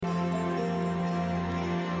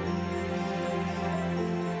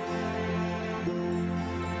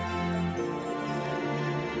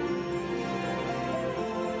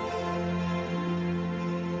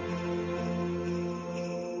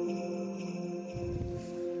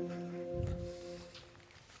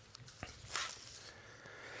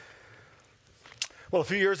Well, a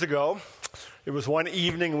few years ago, it was one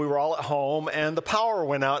evening, we were all at home, and the power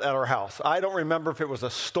went out at our house. I don't remember if it was a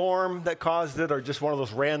storm that caused it or just one of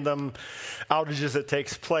those random outages that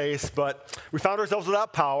takes place, but we found ourselves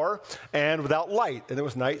without power and without light, and it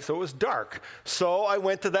was night, so it was dark. So I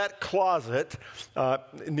went to that closet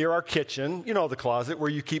near our kitchen, you know, the closet where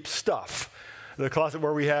you keep stuff. The closet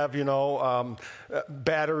where we have,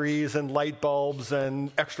 batteries and light bulbs and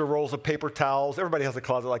extra rolls of paper towels. Everybody has a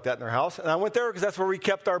closet like that in their house. And I went there because that's where we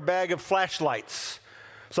kept our bag of flashlights.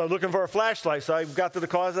 So I was looking for a flashlight. So I got to the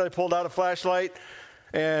closet, I pulled out a flashlight,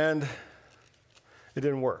 and it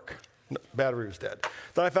didn't work. Battery was dead.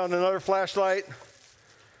 Then I found another flashlight.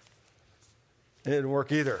 It didn't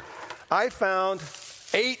work either. I found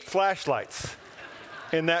 8 flashlights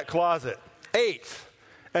in that closet. 8.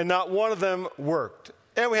 And not one of them worked.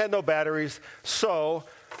 And we had no batteries, so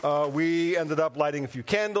we ended up lighting a few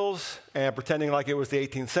candles and pretending like it was the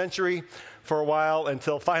 18th century for a while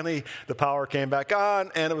until finally the power came back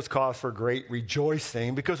on, and it was cause for great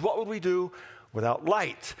rejoicing, because what would we do without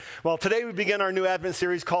light? Well, today we begin our new Advent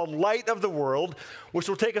series called Light of the World, which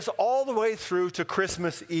will take us all the way through to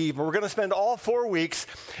Christmas Eve. And we're going to spend all 4 weeks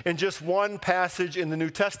in just one passage in the New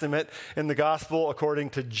Testament in the Gospel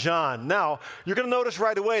according to John. Now, you're going to notice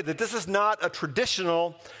right away that this is not a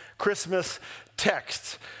traditional Christmas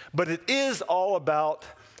text, but it is all about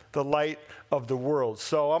the light of the world.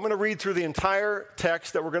 So I'm going to read through the entire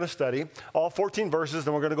text that we're going to study, all 14 verses,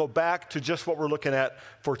 and we're going to go back to just what we're looking at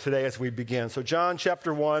for today as we begin. So John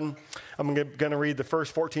chapter 1, I'm going to read the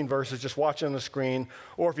first 14 verses. Just watch it on the screen,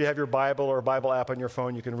 or if you have your Bible or a Bible app on your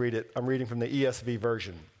phone, you can read it. I'm reading from the ESV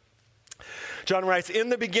version. John writes, "In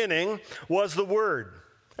the beginning was the Word,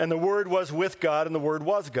 and the Word was with God, and the Word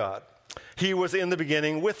was God. He was in the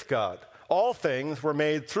beginning with God. All things were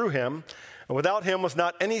made through him, and without him was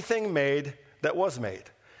not anything made that was made.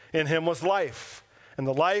 In him was life, and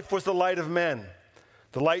the life was the light of men.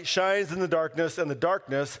 The light shines in the darkness, and the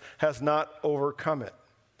darkness has not overcome it.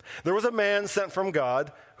 There was a man sent from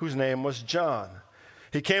God whose name was John.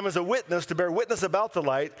 He came as a witness to bear witness about the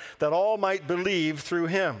light, that all might believe through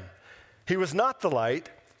him. He was not the light,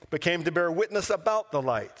 but came to bear witness about the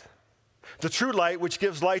light. The true light, which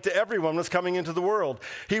gives light to everyone, was coming into the world.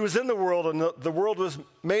 He was in the world, and the world was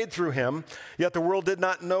made through him, yet the world did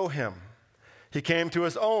not know him. He came to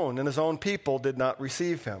his own, and his own people did not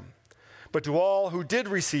receive him. But to all who did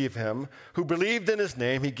receive him, who believed in his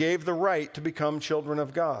name, he gave the right to become children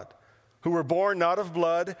of God, who were born not of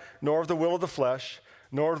blood, nor of the will of the flesh,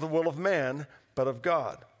 nor of the will of man, but of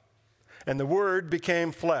God. And the Word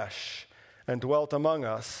became flesh and dwelt among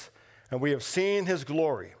us, and we have seen his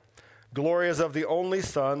glory. Glory as of the only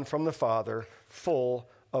Son from the Father, full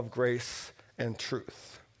of grace and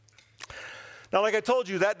truth." Now, like I told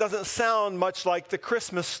you, that doesn't sound much like the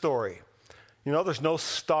Christmas story. You know, there's no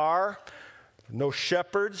star, no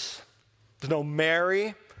shepherds, there's no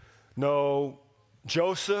Mary, no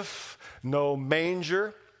Joseph, no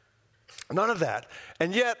manger, none of that.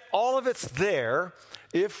 And yet, all of it's there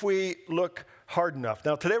if we look hard enough.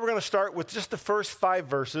 Now, today we're going to start with just the first 5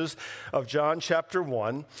 verses of John chapter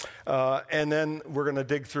 1, and then we're going to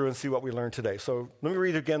dig through and see what we learned today. So let me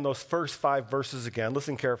read again those first 5 verses again.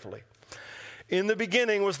 Listen carefully. "In the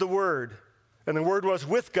beginning was the Word, and the Word was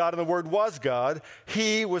with God, and the Word was God.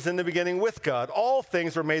 He was in the beginning with God. All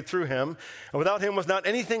things were made through him, and without him was not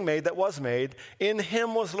anything made that was made. In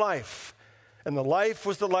him was life, and the life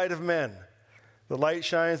was the light of men. The light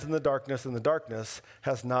shines in the darkness, and the darkness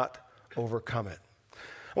has not overcome it."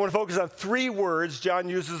 I want to focus on 3 words John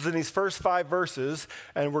uses in these first 5 verses,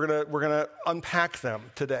 and we're gonna unpack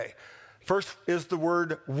them today. First is the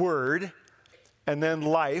word word, and then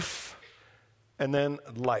life, and then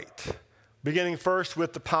light. Beginning first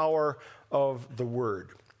with the power of the Word.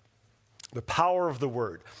 The power of the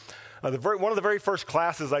Word. One of the very first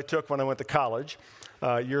classes I took when I went to college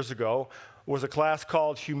years ago was a class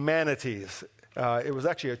called Humanities. It was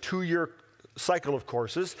actually a 2-year cycle of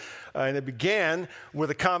courses, and it began with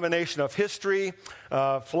a combination of history,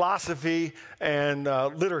 philosophy, and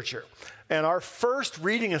literature. And our first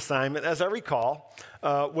reading assignment, as I recall,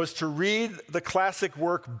 was to read the classic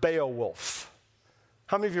work Beowulf.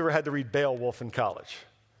 How many of you ever had to read Beowulf in college?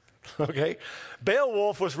 Okay.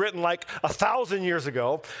 Beowulf was written like 1,000 years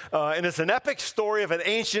ago, and it's an epic story of an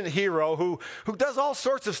ancient hero who does all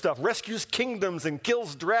sorts of stuff, rescues kingdoms and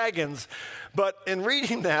kills dragons. But in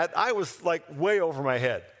reading that, I was like way over my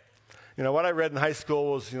head. You know, what I read in high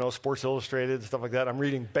school was, Sports Illustrated and stuff like that. I'm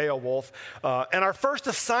reading Beowulf. And our first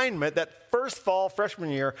assignment that first fall, freshman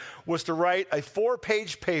year, was to write a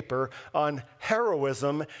 4-page paper on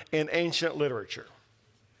heroism in ancient literature.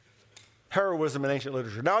 heroism in ancient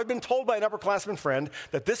literature. Now, I've been told by an upperclassman friend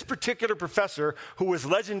that this particular professor, who was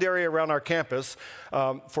legendary around our campus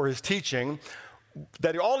for his teaching,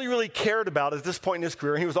 that all he really cared about at this point in his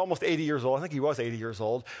career, and he was almost 80 years old, I think he was 80 years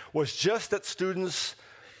old, was just that students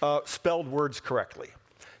spelled words correctly.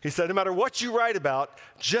 He said, no matter what you write about,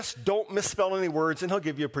 just don't misspell any words, and he'll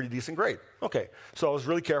give you a pretty decent grade. Okay, so I was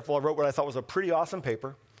really careful. I wrote what I thought was a pretty awesome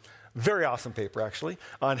paper, very awesome paper, actually,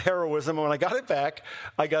 on heroism. And when I got it back,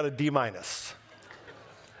 I got a D-.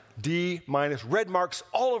 D-, red marks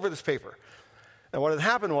all over this paper. And what had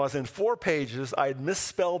happened was, in 4 pages, I had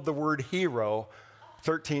misspelled the word hero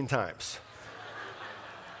 13 times.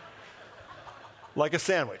 Like a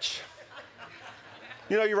sandwich.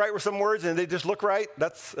 You know, you write with some words and they just look right.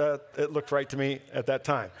 It looked right to me at that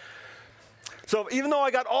time. So even though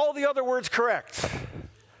I got all the other words correct,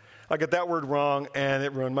 I got that word wrong and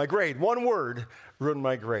it ruined my grade. One word ruined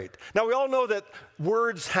my grade. Now, we all know that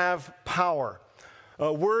words have power.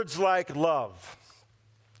 Words like love,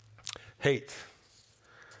 hate,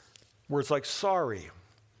 words like sorry,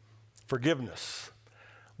 forgiveness,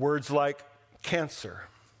 words like cancer,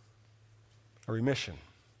 or remission.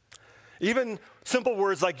 Even simple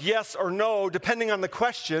words like yes or no, depending on the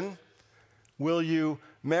question, will you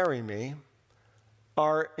marry me,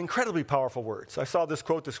 are incredibly powerful words. I saw this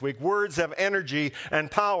quote this week: words have energy and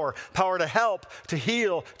power to help, to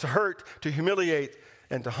heal, to hurt, to humiliate,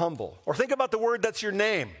 and to humble. Or think about the word that's your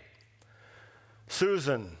name: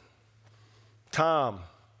 Susan, Tom,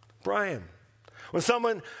 Brian. When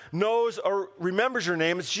someone knows or remembers your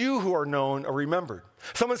name, it's you who are known or remembered.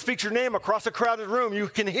 Someone speaks your name across a crowded room, you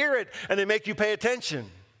can hear it, and they make you pay attention.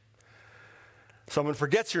 Someone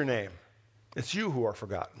forgets your name, it's you who are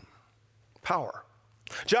forgotten. Power.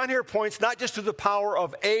 John here points not just to the power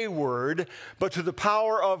of a word, but to the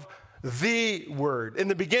power of the Word. In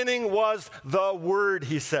the beginning was the Word,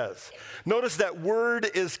 he says. Notice that word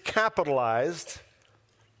is capitalized,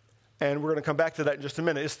 and we're going to come back to that in just a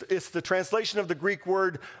minute. It's the translation of the Greek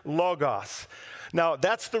word logos. Now,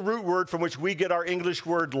 that's the root word from which we get our English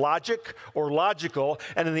word logic or logical.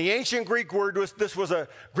 And in the ancient Greek world, this was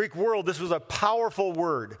a powerful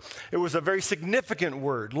word. It was a very significant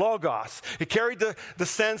word, logos. It carried the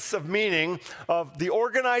sense of meaning of the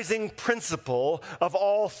organizing principle of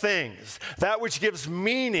all things, that which gives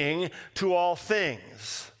meaning to all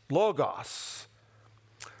things, logos.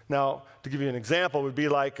 Now, to give you an example, it would be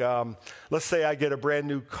like, let's say I get a brand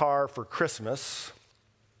new car for Christmas.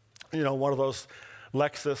 You know, one of those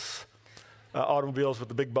Lexus automobiles with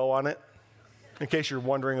the big bow on it, in case you're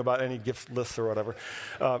wondering about any gift lists or whatever.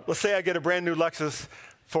 Let's say I get a brand new Lexus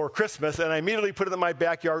for Christmas, and I immediately put it in my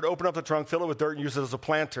backyard, open up the trunk, fill it with dirt, and use it as a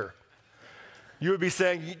planter. You would be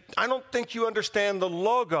saying, I don't think you understand the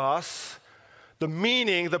logos, the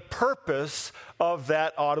meaning, the purpose of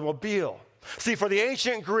that automobile. See, for the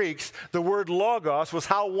ancient Greeks, the word logos was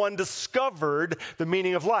how one discovered the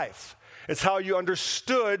meaning of life. It's how you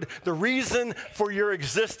understood the reason for your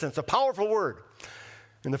existence, a powerful word.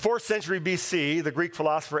 In the 4th century BC, the Greek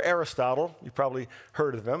philosopher Aristotle, you probably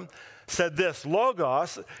heard of him, said this: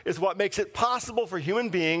 logos is what makes it possible for human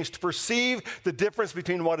beings to perceive the difference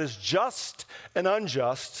between what is just and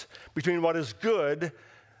unjust, between what is good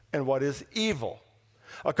and what is evil.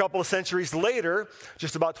 A couple of centuries later,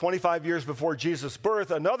 just about 25 years before Jesus'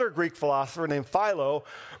 birth, another Greek philosopher named Philo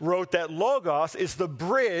wrote that logos is the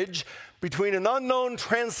bridge between an unknown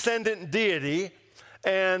transcendent deity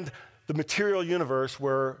and the material universe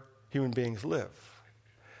where human beings live.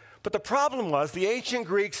 But the problem was the ancient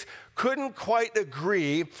Greeks couldn't quite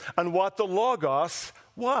agree on what the logos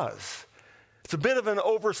was. It's a bit of an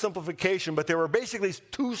oversimplification, but there were basically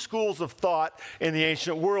 2 schools of thought in the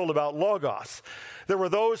ancient world about logos. There were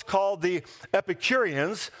those called the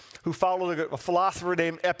Epicureans, who followed a philosopher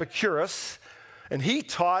named Epicurus, and he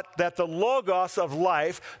taught that the logos of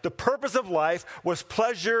life, the purpose of life, was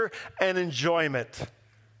pleasure and enjoyment.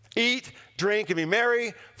 Eat, drink, and be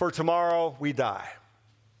merry, for tomorrow we die.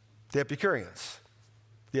 The Epicureans.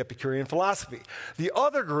 The Epicurean philosophy. The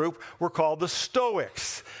other group were called the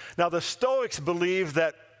Stoics. Now, the Stoics believed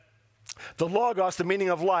that the logos, the meaning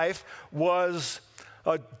of life, was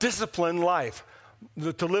a disciplined life,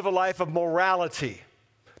 to live a life of morality,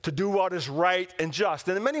 to do what is right and just.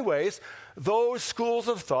 And in many ways, those schools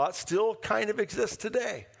of thought still kind of exist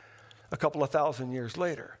today, a couple of thousand years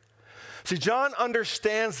later. See, John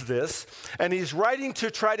understands this, and he's writing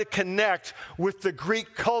to try to connect with the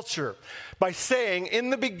Greek culture by saying,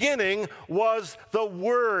 in the beginning was the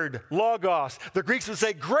word, logos. The Greeks would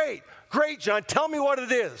say, great, John, tell me what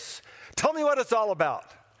it is. Tell me what it's all about.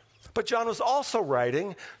 But John was also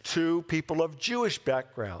writing to people of Jewish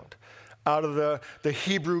background, out of the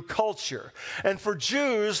Hebrew culture. And for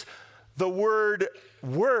Jews, the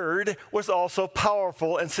word was also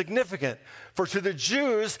powerful and significant. For to the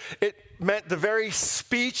Jews, it meant the very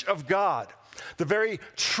speech of God, the very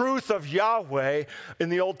truth of Yahweh in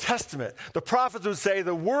the Old Testament. The prophets would say,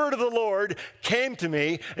 the word of the Lord came to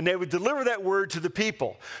me, and they would deliver that word to the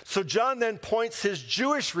people. So John then points his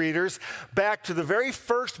Jewish readers back to the very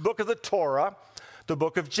first book of the Torah, the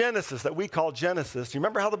book of Genesis, that we call Genesis. Do you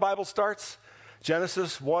remember how the Bible starts?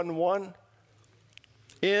 Genesis 1:1.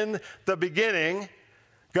 In the beginning,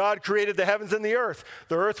 God created the heavens and the earth.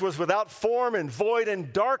 The earth was without form and void,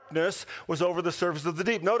 and darkness was over the surface of the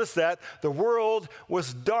deep. Notice that. The world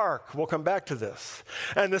was dark. We'll come back to this.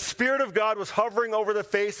 And the Spirit of God was hovering over the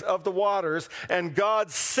face of the waters, and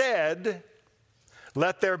God said,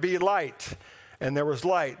 let there be light. And there was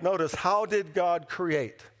light. Notice, how did God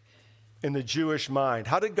create in the Jewish mind?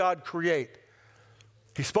 How did God create?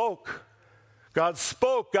 He spoke. God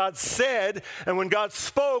spoke, God said, and when God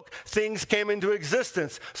spoke, things came into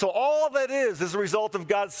existence. So all that is a result of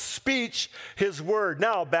God's speech, his word.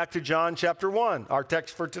 Now, back to John chapter 1, our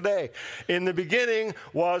text for today. In the beginning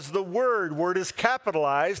was the Word. Word is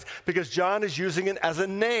capitalized because John is using it as a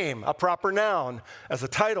name, a proper noun, as a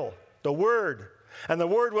title, the Word. And the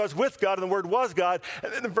Word was with God, and the Word was God.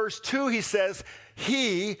 And then in verse 2, he says,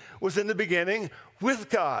 he was in the beginning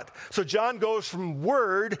with God. So John goes from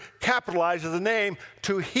word, capitalized as a name,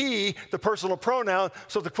 to he, the personal pronoun.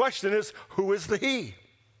 So the question is, who is the he?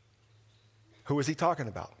 Who is he talking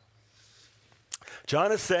about?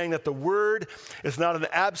 John is saying that the word is not an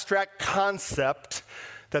abstract concept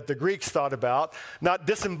that the Greeks thought about, not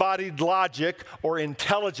disembodied logic or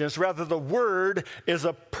intelligence. Rather, the word is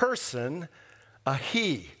a person, a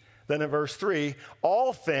he. Then in verse 3,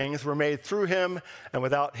 all things were made through him, and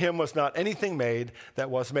without him was not anything made that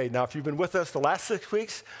was made. Now, if you've been with us the last 6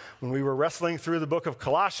 weeks, when we were wrestling through the book of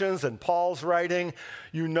Colossians and Paul's writing,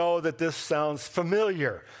 you know that this sounds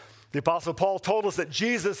familiar. The Apostle Paul told us that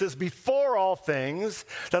Jesus is before all things,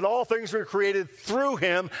 that all things were created through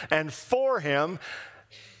him and for him,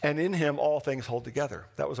 and in him all things hold together.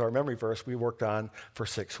 That was our memory verse we worked on for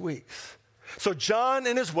 6 weeks. So John,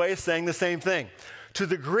 in his way, is saying the same thing. To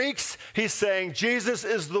the Greeks, he's saying Jesus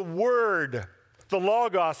is the Word, the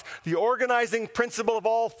Logos, the organizing principle of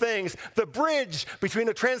all things, the bridge between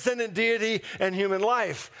a transcendent deity and human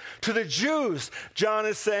life. To the Jews, John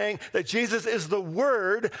is saying that Jesus is the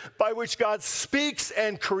Word by which God speaks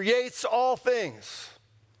and creates all things.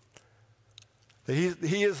 That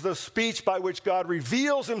he is the speech by which God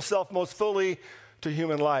reveals himself most fully to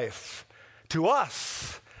human life. To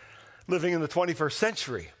us, living in the 21st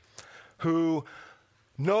century, who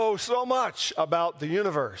know so much about the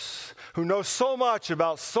universe, who know so much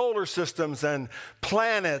about solar systems and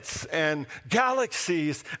planets and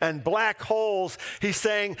galaxies and black holes. He's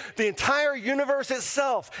saying the entire universe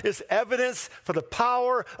itself is evidence for the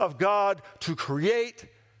power of God to create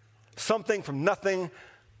something from nothing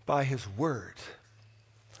by his word.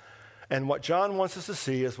 And what John wants us to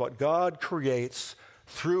see is what God creates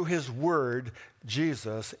through his word,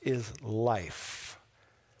 Jesus, is life.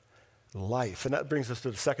 Life. And that brings us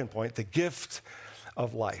to the second point, the gift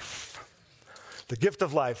of life. The gift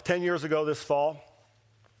of life. 10 years ago this fall,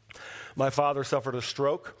 my father suffered a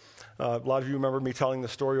stroke. A lot of you remember me telling the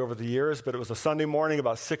story over the years, but it was a Sunday morning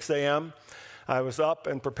about 6 a.m. I was up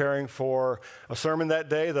and preparing for a sermon that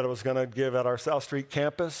day that I was going to give at our South Street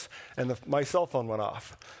campus, and my cell phone went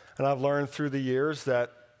off. And I've learned through the years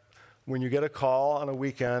that when you get a call on a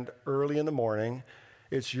weekend early in the morning,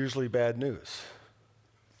 it's usually bad news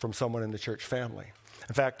from someone in the church family.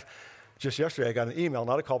 In fact, just yesterday I got an email,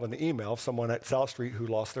 not a call, but an email of someone at South Street who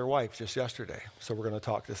lost their wife just yesterday. So we're going to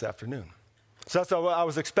talk this afternoon. So that's what I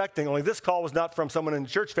was expecting, only this call was not from someone in the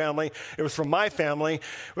church family. It was from my family.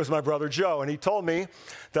 It was my brother Joe. And he told me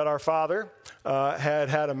that our father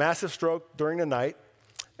had a massive stroke during the night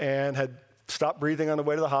and had stopped breathing on the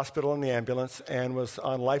way to the hospital in the ambulance and was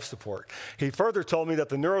on life support. He further told me that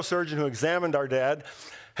the neurosurgeon who examined our dad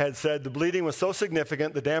had said the bleeding was so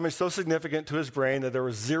significant, the damage so significant to his brain that there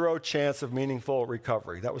was zero chance of meaningful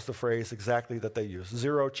recovery. That was the phrase exactly that they used,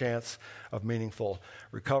 zero chance of meaningful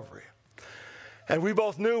recovery. And we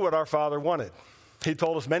both knew what our father wanted. He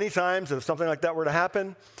told us many times that if something like that were to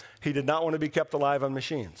happen, he did not want to be kept alive on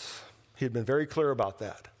machines. He had been very clear about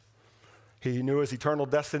that. He knew his eternal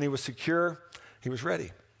destiny was secure. He was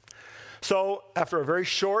ready. So after a very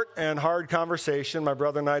short and hard conversation, my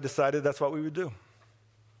brother and I decided that's what we would do.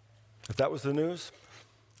 If that was the news,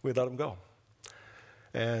 we'd let him go.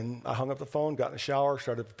 And I hung up the phone, got in the shower,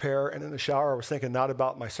 started to prepare. And in the shower, I was thinking not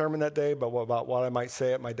about my sermon that day, but about what I might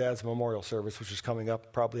say at my dad's memorial service, which is coming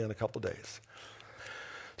up probably in a couple days.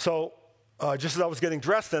 So just as I was getting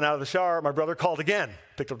dressed and out of the shower, my brother called again,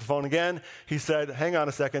 picked up the phone again. He said, hang on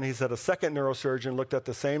a second. He said, a second neurosurgeon looked at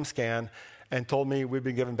the same scan and told me we'd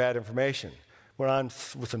been given bad information. Went on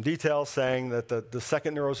with some details saying that the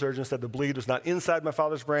second neurosurgeon said the bleed was not inside my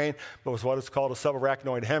father's brain, but was what is called a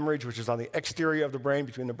subarachnoid hemorrhage, which is on the exterior of the brain,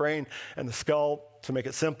 between the brain and the skull, to make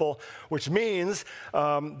it simple, which means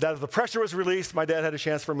that if the pressure was released, my dad had a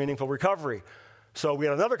chance for meaningful recovery. So we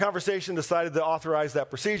had another conversation, decided to authorize that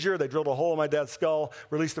procedure. They drilled a hole in my dad's skull,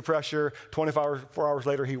 released the pressure. 24 hours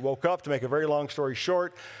later, he woke up. To make a very long story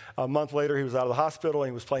short, a month later, he was out of the hospital, and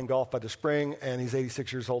he was playing golf by the spring, and he's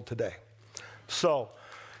 86 years old today. So,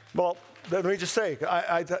 well, let me just say,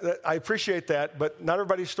 I appreciate that, but not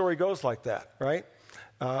everybody's story goes like that, right?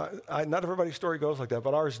 Not everybody's story goes like that,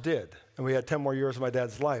 but ours did. And we had 10 more years of my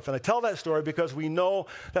dad's life. And I tell that story because we know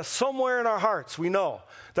that somewhere in our hearts, we know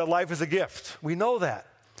that life is a gift. We know that.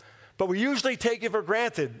 But we usually take it for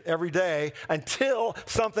granted every day until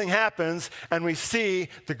something happens and we see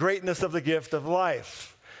the greatness of the gift of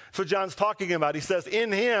life. So John's talking about, he says,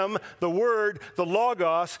 in him, the Word, the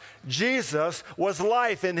Logos, Jesus, was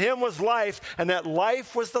life. In him was life, and that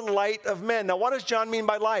life was the light of men. Now, what does John mean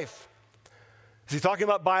by life? Is he talking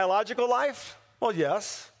about biological life? Well,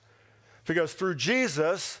 yes, because through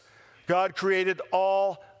Jesus, God created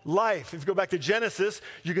all life. If you go back to Genesis,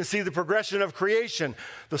 you can see the progression of creation.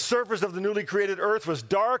 The surface of the newly created earth was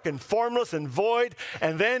dark and formless and void,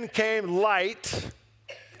 and then came light,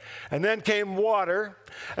 and then came water,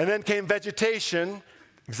 and then came vegetation,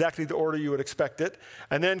 exactly the order you would expect it,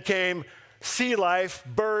 and then came sea life,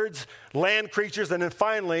 birds, land creatures, and then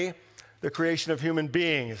finally, the creation of human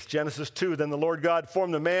beings. Genesis 2, then the Lord God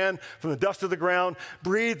formed the man from the dust of the ground,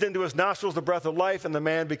 breathed into his nostrils the breath of life, and the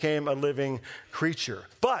man became a living creature.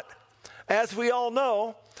 But, as we all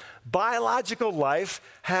know, biological life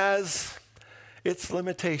has its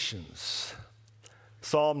limitations.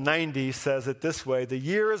 Psalm 90 says it this way, the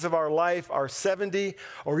years of our life are 70,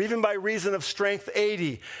 or even by reason of strength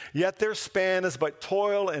 80, yet their span is but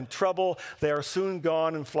toil and trouble. They are soon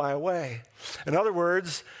gone and fly away. In other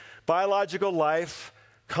words, biological life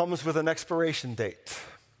comes with an expiration date.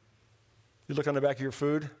 You look on the back of your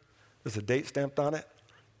food, there's a date stamped on it.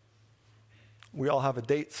 We all have a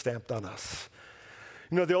date stamped on us.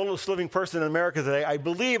 You know, the oldest living person in America today, I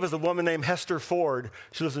believe, is a woman named Hester Ford.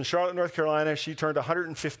 She lives in Charlotte, North Carolina. She turned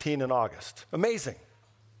 115 in August. Amazing.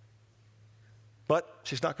 But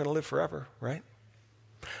she's not going to live forever, right?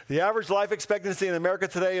 The average life expectancy in America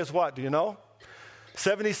today is what? Do you know?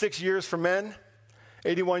 76 years for men,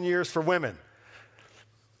 81 years for women.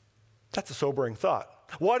 That's a sobering thought.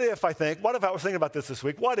 What if I was thinking about this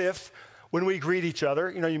week, what if when we greet each other,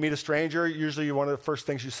 you know, you meet a stranger, usually one of the first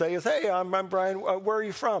things you say is, hey, I'm Brian, where are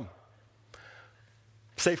you from?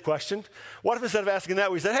 Safe question. What if instead of asking that,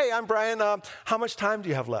 we said, hey, I'm Brian, how much time do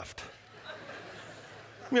you have left?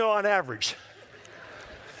 You know, on average.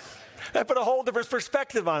 That put a whole different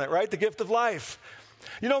perspective on it, right? The gift of life.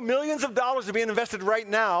 You know, millions of dollars are being invested right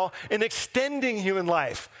now in extending human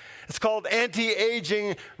life. It's called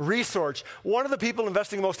anti-aging research. One of the people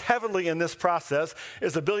investing most heavily in this process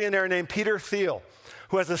is a billionaire named Peter Thiel,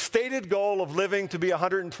 who has a stated goal of living to be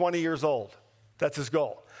 120 years old. That's his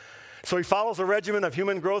goal. So he follows a regimen of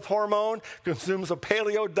human growth hormone, consumes a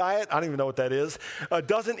paleo diet, I don't even know what that is,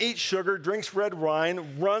 doesn't eat sugar, drinks red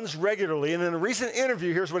wine, runs regularly. And in a recent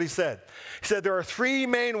interview, here's what he said. He said, there are three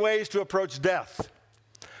main ways to approach death.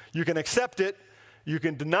 You can accept it, you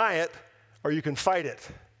can deny it, or you can fight it.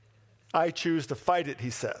 I choose to fight it, he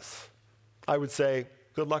says. I would say,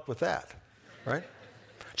 good luck with that, right?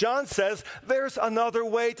 John says there's another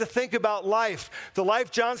way to think about life. The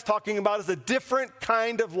life John's talking about is a different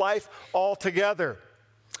kind of life altogether.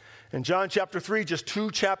 In John chapter 3, just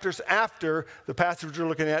 2 chapters after the passage we're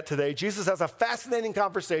looking at today, Jesus has a fascinating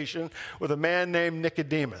conversation with a man named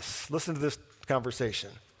Nicodemus. Listen to this conversation.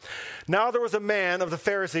 Now there was a man of the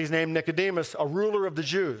Pharisees named Nicodemus, a ruler of the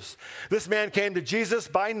Jews. This man came to Jesus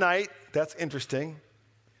by night, that's interesting,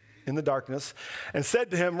 in the darkness, and said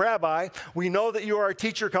to him, Rabbi, we know that you are a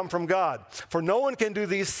teacher come from God, for no one can do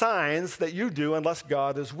these signs that you do unless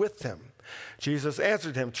God is with him. Jesus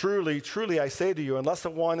answered him, truly, truly, I say to you, unless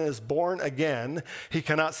one is born again, he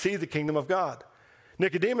cannot see the kingdom of God.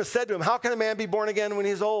 Nicodemus said to him, how can a man be born again when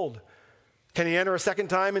he's old? Can he enter a second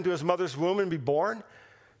time into his mother's womb and be born?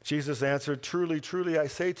 Jesus answered, truly, truly, I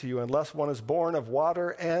say to you, unless one is born of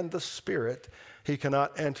water and the Spirit, he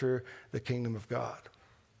cannot enter the kingdom of God.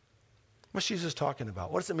 What's Jesus talking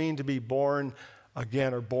about? What does it mean to be born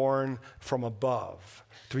again are born from above,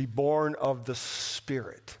 to be born of the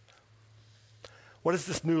Spirit. What is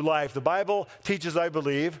this new life? The Bible teaches, I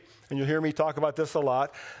believe, and you'll hear me talk about this a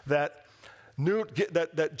lot, that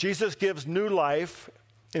Jesus gives new life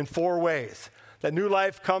in 4 ways. That new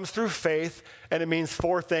life comes through faith, and it means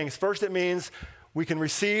 4 things. First, it means we can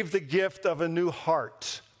receive the gift of a new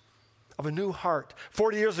heart. Of a new heart.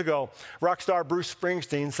 40 years ago, rock star Bruce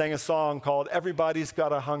Springsteen sang a song called "Everybody's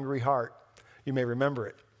Got a Hungry Heart." You may remember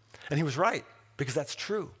it. And he was right, because that's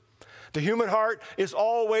true. The human heart is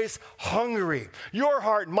always hungry. Your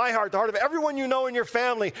heart, my heart, the heart of everyone you know in your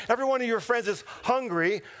family, every one of your friends is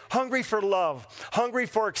hungry for love, hungry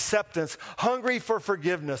for acceptance, hungry for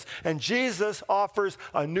forgiveness. And Jesus offers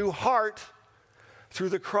a new heart through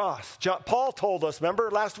the cross. Paul told us,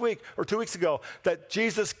 remember last week or 2 weeks ago, that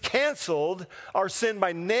Jesus canceled our sin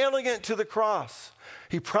by nailing it to the cross.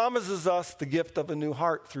 He promises us the gift of a new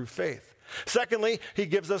heart through faith. Secondly, he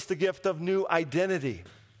gives us the gift of new identity.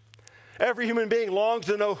 Every human being longs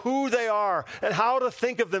to know who they are and how to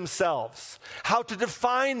think of themselves, how to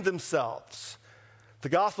define themselves. The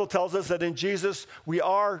gospel tells us that in Jesus we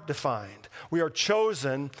are defined. We are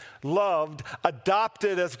chosen, loved,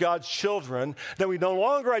 adopted as God's children, that we no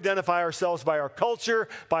longer identify ourselves by our culture,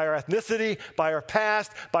 by our ethnicity, by our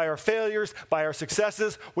past, by our failures, by our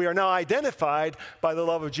successes. We are now identified by the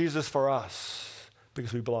love of Jesus for us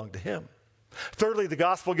because we belong to him. Thirdly, the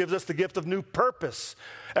gospel gives us the gift of new purpose.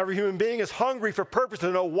 Every human being is hungry for purpose,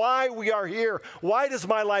 to know why we are here. Why does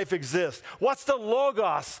my life exist? What's the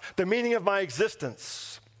logos, the meaning of my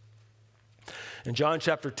existence? In John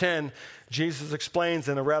chapter 10, Jesus explains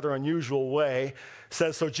in a rather unusual way,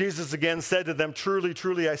 says, "So Jesus again said to them, 'Truly,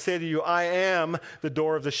 truly, I say to you, I am the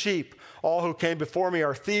door of the sheep. All who came before me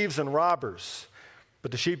are thieves and robbers,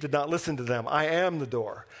 but the sheep did not listen to them. I am the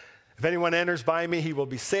door. If anyone enters by me, he will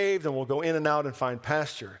be saved and will go in and out and find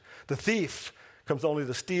pasture. The thief comes only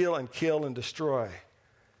to steal and kill and destroy.'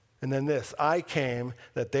 And then this, 'I came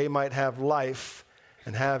that they might have life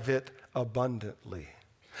and have it abundantly.'"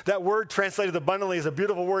 That word translated abundantly is a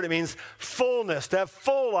beautiful word. It means fullness, to have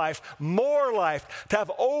full life, more life, to have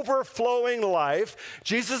overflowing life.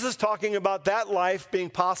 Jesus is talking about that life being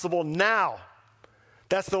possible now.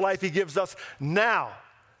 That's the life he gives us now.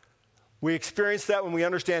 We experience that when we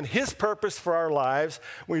understand his purpose for our lives.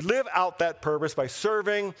 We live out that purpose by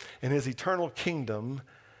serving in his eternal kingdom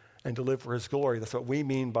and to live for his glory. That's what we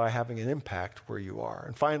mean by having an impact where you are.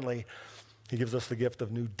 And finally, he gives us the gift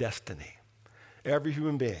of new destiny. Every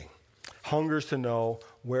human being hungers to know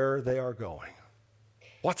where they are going.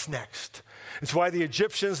 What's next? It's why the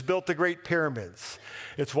Egyptians built the Great Pyramids.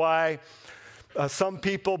 It's why some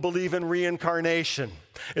people believe in reincarnation.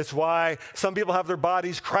 It's why some people have their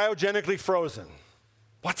bodies cryogenically frozen.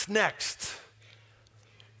 What's next?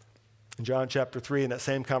 In John chapter 3, in that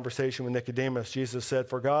same conversation with Nicodemus, Jesus said,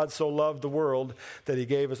 "For God so loved the world that he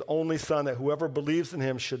gave his only Son, that whoever believes in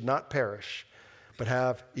him should not perish, but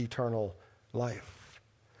have eternal life."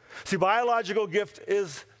 See, biological life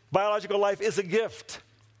is a gift.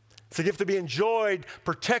 It's a gift to be enjoyed,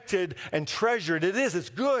 protected, and treasured. It's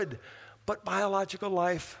good. But biological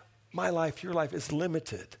life, my life, your life, is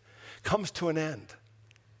limited, comes to an end.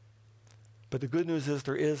 But the good news is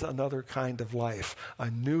there is another kind of life,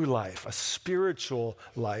 a new life, a spiritual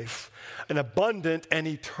life, an abundant and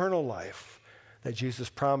eternal life that Jesus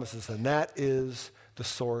promises, and that is the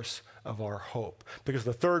source of our hope. Because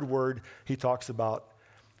the third word he talks about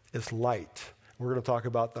is light. We're going to talk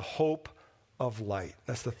about the hope of light.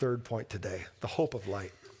 That's the third point today, the hope of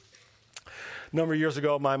light. A number of years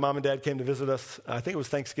ago, my mom and dad came to visit us. I think it was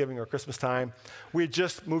Thanksgiving or Christmas time. We had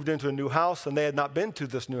just moved into a new house, and they had not been to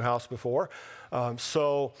this new house before.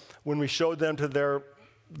 So when we showed them to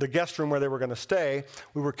the guest room where they were going to stay,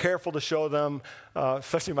 we were careful to show them,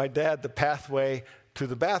 especially my dad, the pathway to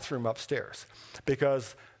the bathroom upstairs.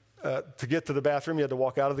 Because to get to the bathroom, you had to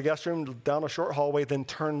walk out of the guest room, down a short hallway, then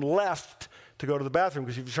turn left to go to the bathroom.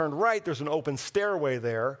 Because if you turn right, there's an open stairway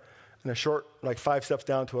there, and a short, 5 steps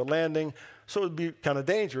down to a landing. So it would be kind of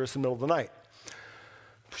dangerous in the middle of the night.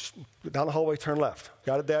 Down the hallway, turn left.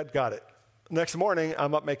 Got it, Dad? Got it. Next morning,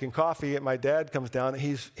 I'm up making coffee, and my dad comes down. And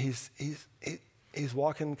he's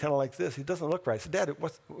walking kind of like this. He doesn't look right. I said, "Dad,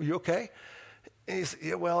 are you okay?" And he said,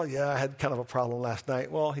 yeah, I had kind of a problem last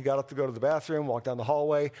night. Well, he got up to go to the bathroom, walked down the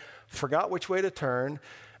hallway, forgot which way to turn,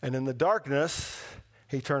 and in the darkness,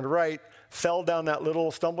 he turned right, stumbled down that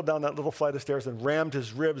little flight of stairs and rammed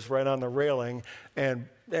his ribs right on the railing and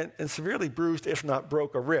severely bruised, if not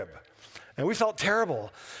broke, a rib. And we felt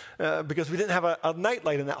terrible because we didn't have a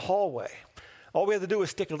nightlight in that hallway. All we had to do was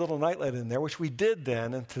stick a little nightlight in there, which we did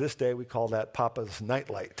then, and to this day we call that Papa's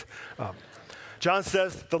nightlight. John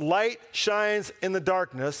says, the light shines in the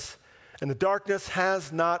darkness, and the darkness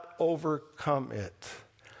has not overcome it.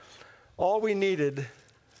 All we needed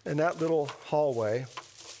in that little hallway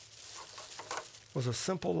was a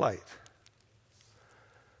simple light.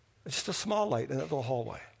 Just a small light in that little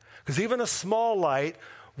hallway. Because even a small light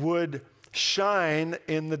would shine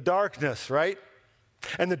in the darkness, right?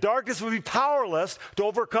 And the darkness would be powerless to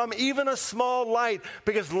overcome even a small light,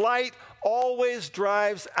 because light always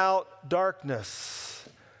drives out darkness.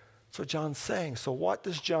 That's what John's saying. So what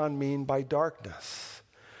does John mean by darkness?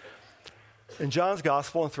 In John's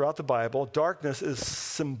gospel and throughout the Bible, darkness is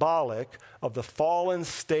symbolic of the fallen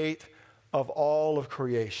state of all of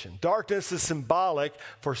creation. Darkness is symbolic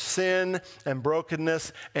for sin and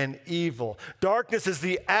brokenness and evil. Darkness is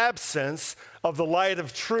the absence of the light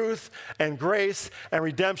of truth and grace and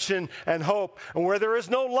redemption and hope. And where there is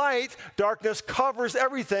no light, darkness covers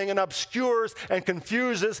everything and obscures and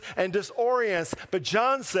confuses and disorients. But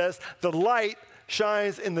John says the light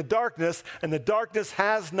shines in the darkness, and the darkness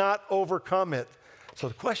has not overcome it. So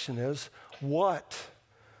the question is, what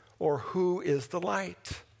or who is the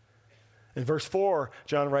light? In verse 4,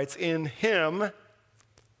 John writes, in him,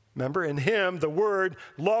 remember, in him, the word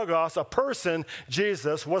logos, a person,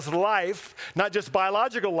 Jesus, was life, not just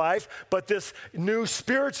biological life, but this new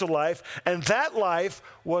spiritual life, and that life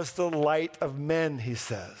was the light of men, he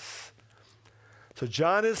says. So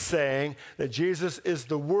John is saying that Jesus is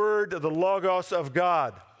the word, the logos of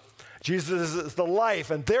God. Jesus is the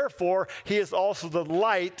life, and therefore, he is also the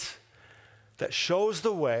light that shows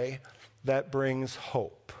the way that brings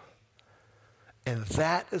hope. And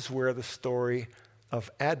that is where the story of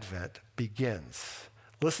Advent begins.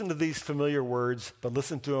 Listen to these familiar words, but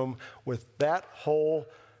listen to them with that whole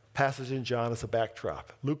passage in John as a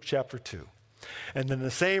backdrop. Luke chapter 2. And in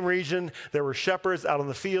the same region, there were shepherds out in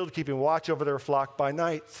the field keeping watch over their flock by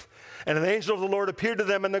night. And an angel of the Lord appeared to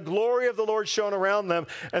them, and the glory of the Lord shone around them,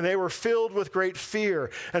 and they were filled with great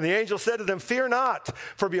fear. And the angel said to them, fear not,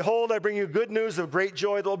 for behold, I bring you good news of great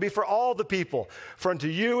joy that will be for all the people. For unto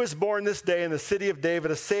you is born this day in the city of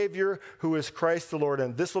David a Savior, who is Christ the Lord.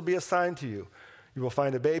 And this will be a sign to you. You will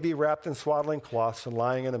find a baby wrapped in swaddling cloths and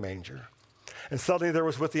lying in a manger. And suddenly there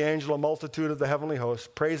was with the angel a multitude of the heavenly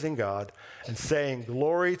host, praising God and saying,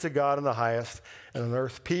 glory to God in the highest, and on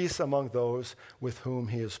earth peace among those with whom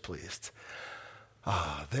he is pleased.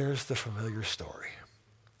 There's the familiar story.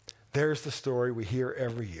 There's the story we hear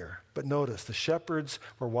every year. But notice, the shepherds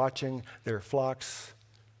were watching their flocks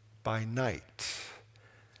by night.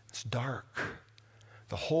 It's dark.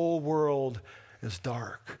 The whole world is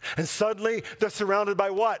dark. And suddenly they're surrounded by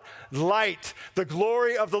what? Light. The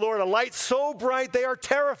glory of the Lord. A light so bright they are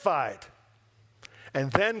terrified.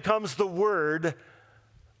 And then comes the word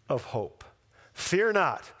of hope. Fear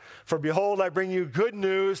not, for behold, I bring you good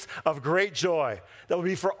news of great joy that will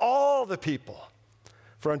be for all the people.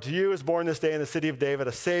 For unto you is born this day in the city of David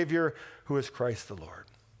a Savior, who is Christ the Lord.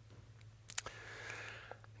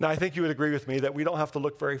 Now, I think you would agree with me that we don't have to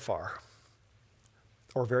look very far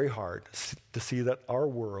or very hard to see that our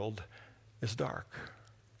world is dark.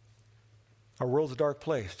 Our world's a dark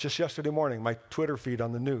place. Just yesterday morning, my Twitter feed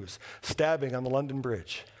on the news, stabbing on the London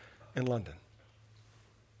Bridge in London.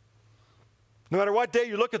 No matter what day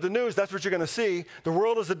you look at the news, that's what you're going to see. The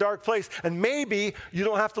world is a dark place. And maybe you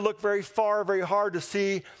don't have to look very far, very hard to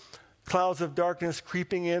see clouds of darkness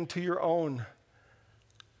creeping into your own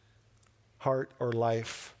heart or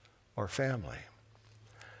life or family.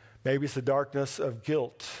 Maybe it's the darkness of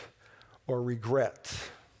guilt or regret.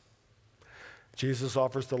 Jesus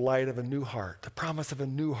offers the light of a new heart, the promise of a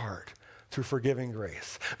new heart through forgiving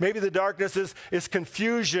grace. Maybe the darkness is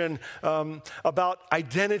confusion about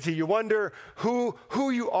identity. You wonder who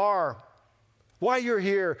you are, why you're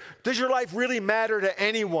here. Does your life really matter to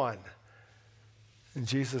anyone? And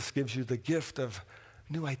Jesus gives you the gift of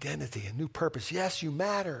new identity and new purpose. Yes, you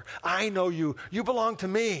matter. I know you. You belong to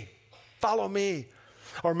me. Follow me.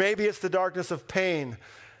 Or maybe it's the darkness of pain,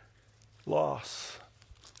 loss,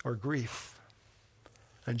 or grief.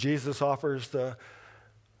 And Jesus offers the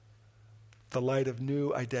light of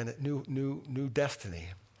new identity, new destiny.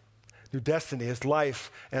 New destiny is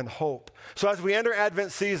life and hope. So as we enter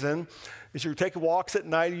Advent season, as you take walks at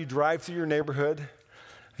night, you drive through your neighborhood,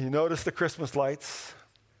 and you notice the Christmas lights,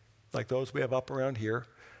 like those we have up around here,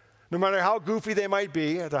 no matter how goofy they might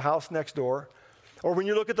be at the house next door, or when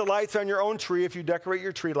you look at the lights on your own tree, if you decorate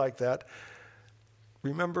your tree like that,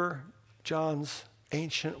 remember John's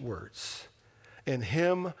ancient words. In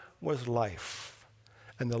him was life,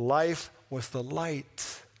 and the life was the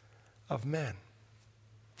light of men.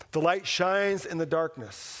 The light shines in the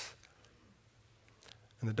darkness,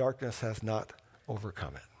 and the darkness has not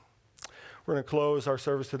overcome it. We're going to close our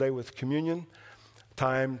service today with communion.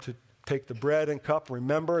 Time to take the bread and cup.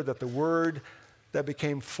 Remember that the Word that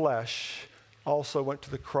became flesh also went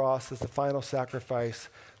to the cross as the final sacrifice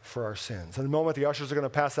for our sins. In a moment, the ushers are going to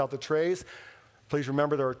pass out the trays. Please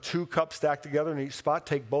remember there are 2 cups stacked together in each spot.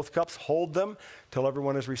 Take both cups, hold them till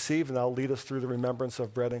everyone is received, and that'll lead us through the remembrance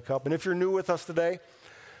of bread and cup. And if you're new with us today,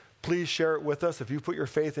 please share it with us. If you put your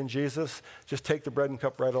faith in Jesus, just take the bread and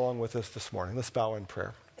cup right along with us this morning. Let's bow in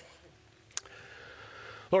prayer.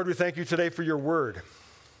 Lord, we thank you today for your word.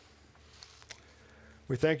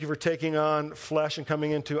 We thank you for taking on flesh and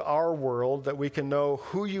coming into our world that we can know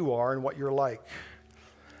who you are and what you're like.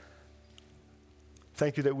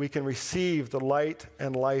 Thank you that we can receive the light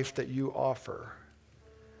and life that you offer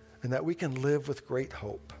and that we can live with great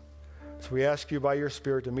hope. So we ask you by your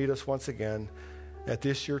Spirit to meet us once again at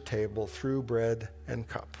this your table through bread and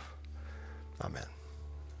cup. Amen.